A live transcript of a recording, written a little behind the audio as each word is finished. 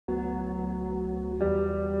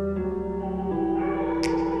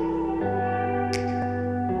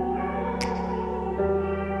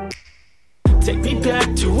Take me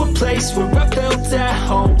back to a place where I felt at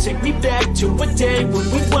home. Take me back to a day when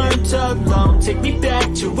we weren't alone. Take me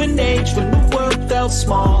back to an age when the world felt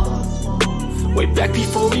small. Way back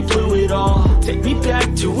before we blew it all. Take me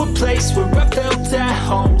back to a place where I felt at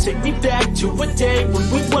home. Take me back to a day when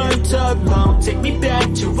we weren't alone. Take me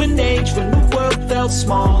back to an age when the world felt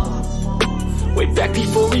small. Way back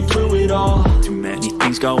before we blew it all. Too many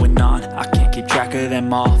things going on, I can't keep track of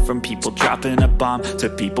them all. From people dropping a bomb to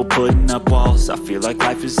people putting up walls. I feel like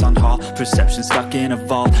life is on hold, perception stuck in a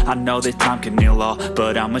vault. I know that time can heal all,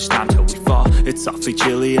 but how much time till we fall? It's awfully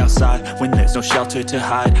chilly outside when there's no shelter to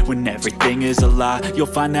hide. When everything is a lie, you'll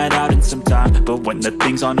find that out in some time. But when the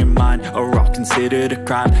things on your mind are all considered a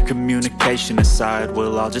crime, communication aside,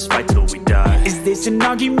 we'll all just fight till we die. Is this an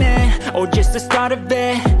argument or just the start of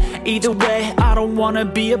it? Either way, I don't wanna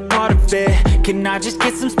be a part of it. Can I just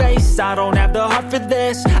get some space? I don't have the heart for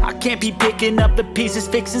this. I can't be picking up the pieces,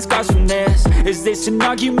 fixing scars from this. Is this an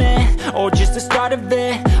argument or just the start of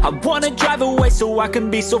it? I wanna drive away so I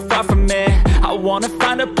can be so far from it. I wanna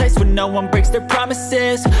find a place where no one breaks their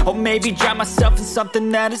promises. Or maybe drown myself in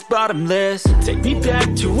something that is bottomless. Take me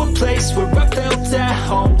back to a place where I felt at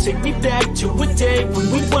home. Take me back to a day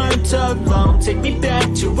when we weren't alone. Take me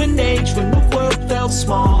back to an age when the world felt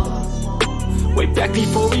small. Way back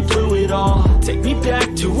before we blew it all. Take me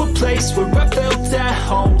back to a place where I felt at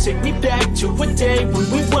home. Take me back to a day when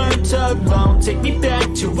we weren't alone. Take me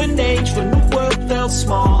back to an age when the world felt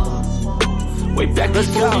small. Way back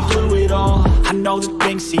before we blew it all. I know that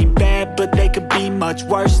things seem bad, but they could be much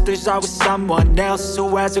worse. There's always someone else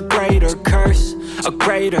who has a greater curse, a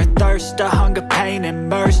greater thirst, a hunger, pain, and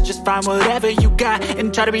mercy. Just find whatever you got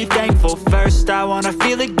and try to be thankful first. I wanna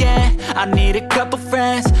feel again, I need a couple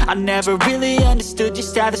friends. I never really understood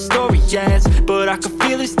just how the story ends, but I can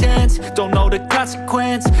feel it's tense, don't know the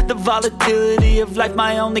consequence. The volatility of life,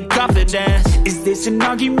 my only confidence. Is this an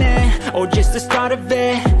argument or just the start of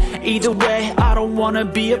it? Either way, I don't wanna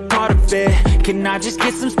be a part of it. Can I just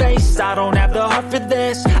get some space? I don't have the heart for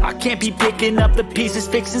this. I can't be picking up the pieces,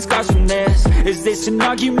 fixing scars from this. Is this an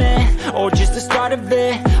argument or just the start of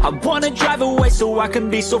it? I wanna drive away so I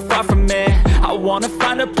can be so far from it. I wanna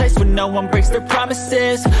find a place where no one breaks their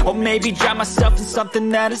promises. Or maybe drown myself in something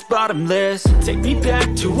that is bottomless. Take me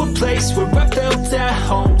back to a place where I felt at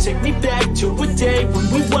home. Take me back to a day when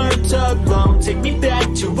we weren't alone. Take me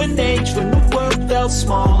back to an age when the world felt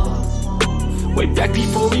small. Way back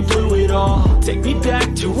before we blew it all. Take me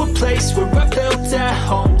back to a place where I felt at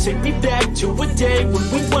home. Take me back to a day when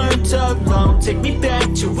we weren't alone. Take me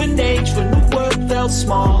back to an age when the world felt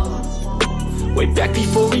small. Way back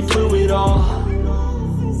before we blew it all.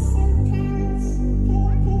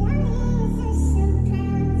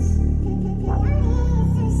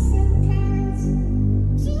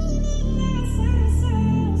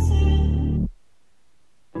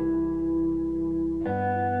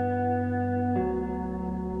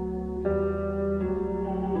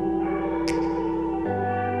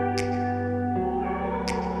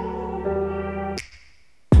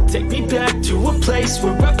 Take me back to a place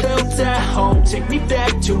where I felt at home. Take me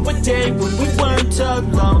back to a day when we weren't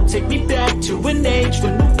alone. Take me back to an age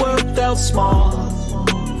when the world felt small.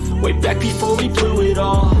 Way back before we blew it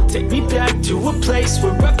all. Take me back to a place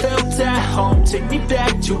where I felt at home. Take me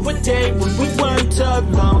back to a day when we weren't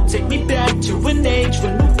alone. Take me back to an age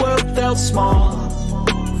when the world felt small.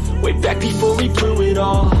 Way back before we blew it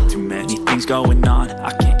all. Too many things going on,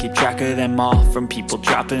 I can't keep track of them all. From people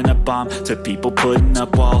dropping a bomb to people putting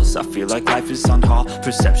up walls. I feel like life is on hold,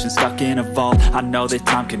 perception stuck in a vault. I know that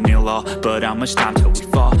time can heal all, but how much time till we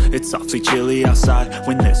fall? It's awfully chilly outside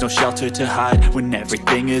when there's no shelter to hide. When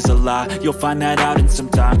everything is a lie, you'll find that out in some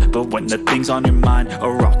time. But when the things on your mind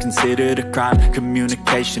are all considered a crime,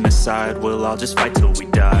 communication aside, we'll all just fight till we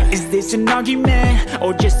die. Is this an argument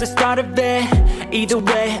or just the start of it? Either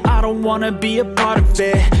way, I don't wanna be a part of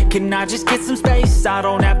it. Can I just get some space? I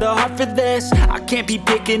don't have the heart for this. I can't be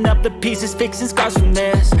picking up the pieces, fixing scars from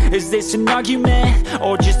this. Is this an argument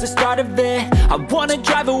or just the start of it? I wanna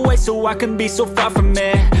drive away so I can be so far from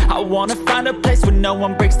it. I wanna find a place where no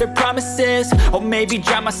one breaks their promises. Or maybe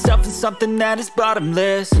drown myself in something that is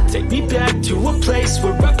bottomless. Take me back to a place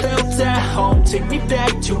where I felt at home. Take me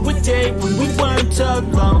back to a day when we weren't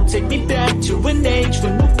alone. Take me back to an age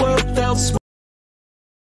when the world felt small.